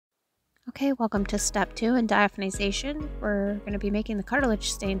Okay, welcome to step 2 in diaphonization. We're going to be making the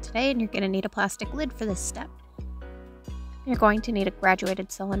cartilage stain today, and you're going to need a plastic lid for this step. You're going to need a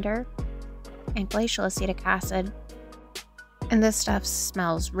graduated cylinder and glacial acetic acid. And this stuff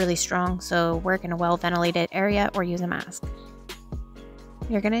smells really strong, so work in a well-ventilated area or use a mask.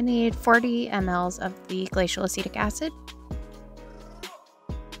 You're going to need 40 ml of the glacial acetic acid,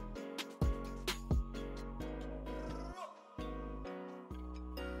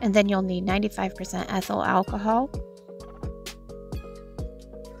 and then you'll need 95% ethyl alcohol,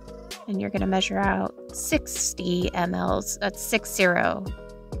 and you're going to measure out 60 ml. That's 60.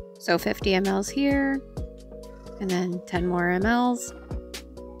 So 50 ml here, and then 10 more ml,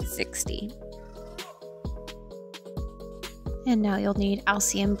 60. And now you'll need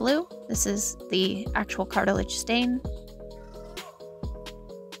alcian blue. This is the actual cartilage stain.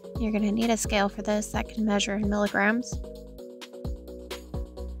 You're going to need a scale for this that can measure in milligrams.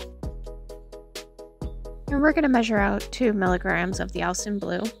 And we're going to measure out 2 milligrams of the alcian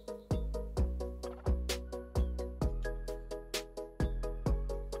blue.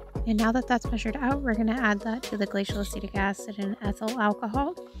 And now that that's measured out, we're going to add that to the glacial acetic acid and ethyl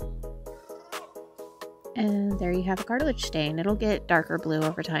alcohol. And there you have a cartilage stain. It'll get darker blue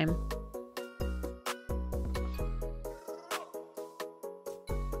over time.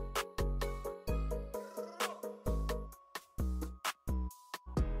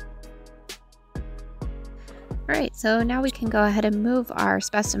 Alright, so now we can go ahead and move our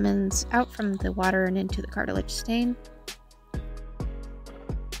specimens out from the water and into the cartilage stain.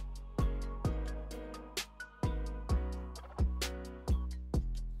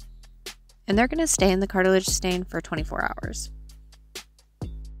 And they're going to stay in the cartilage stain for 24 hours.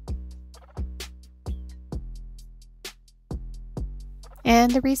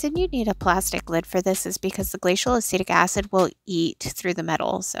 And the reason you need a plastic lid for this is because the glacial acetic acid will eat through the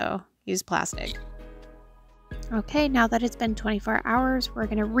metal, so use plastic. Okay, now that it's been 24 hours, we're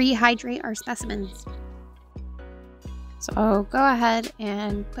going to rehydrate our specimens. So go ahead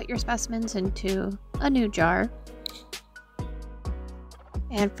and put your specimens into a new jar.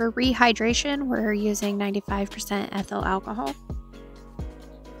 And for rehydration, we're using 95% ethyl alcohol.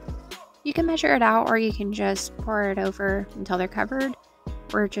 You can measure it out, or you can just pour it over until they're covered.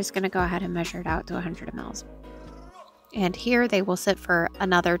 We're just going to go ahead and measure it out to 100 ml. And here they will sit for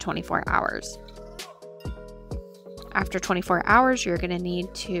another 24 hours. After 24 hours, you're going to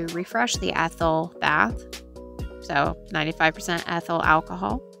need to refresh the ethyl bath. So 95% ethyl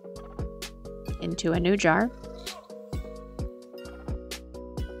alcohol into a new jar.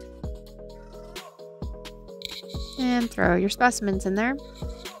 And throw your specimens in there.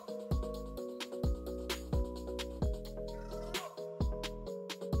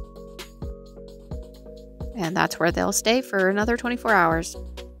 And that's where they'll stay for another 24 hours.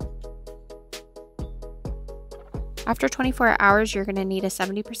 After 24 hours, you're going to need a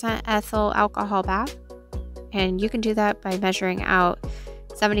 70% ethyl alcohol bath. And you can do that by measuring out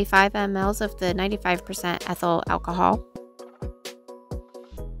 75 ml of the 95% ethyl alcohol.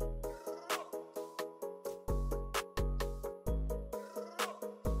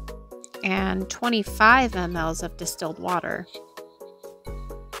 And 25 ml of distilled water.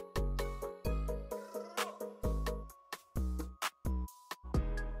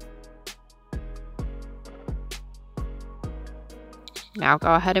 Now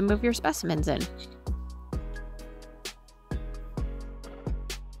go ahead and move your specimens in.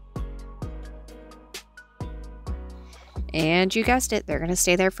 And you guessed it, they're going to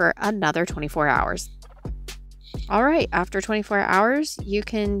stay there for another 24 hours. Alright, after 24 hours, you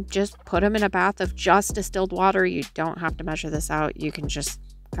can just put them in a bath of just distilled water. You don't have to measure this out. You can just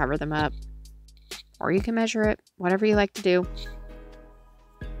cover them up. Or you can measure it, whatever you like to do.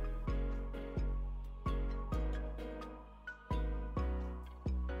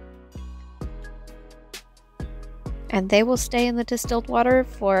 And they will stay in the distilled water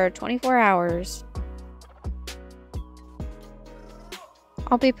for 24 hours.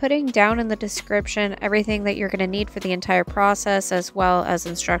 I'll be putting down in the description everything that you're going to need for the entire process, as well as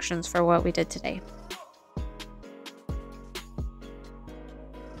instructions for what we did today.